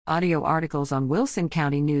Audio articles on Wilson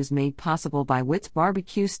County News made possible by Witt's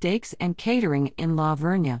Barbecue Steaks and Catering in La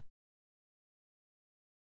Vernia.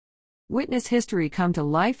 Witness history come to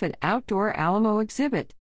life at Outdoor Alamo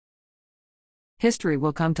exhibit. History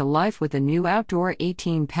will come to life with a new outdoor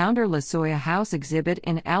 18-pounder La Soya House exhibit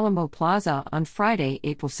in Alamo Plaza on Friday,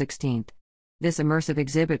 April 16th. This immersive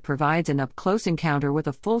exhibit provides an up-close encounter with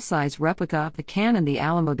a full-size replica of the cannon the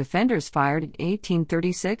Alamo Defenders fired in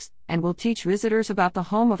 1836 and will teach visitors about the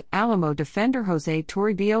home of Alamo Defender Jose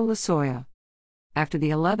Toribio La Soya. After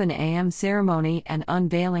the 11 a.m. ceremony and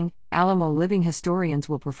unveiling, Alamo living historians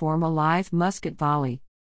will perform a live musket volley.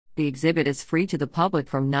 The exhibit is free to the public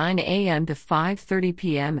from 9 a.m. to 5:30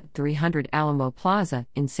 p.m. at 300 Alamo Plaza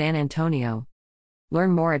in San Antonio.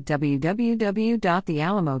 Learn more at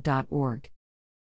www.thealamo.org.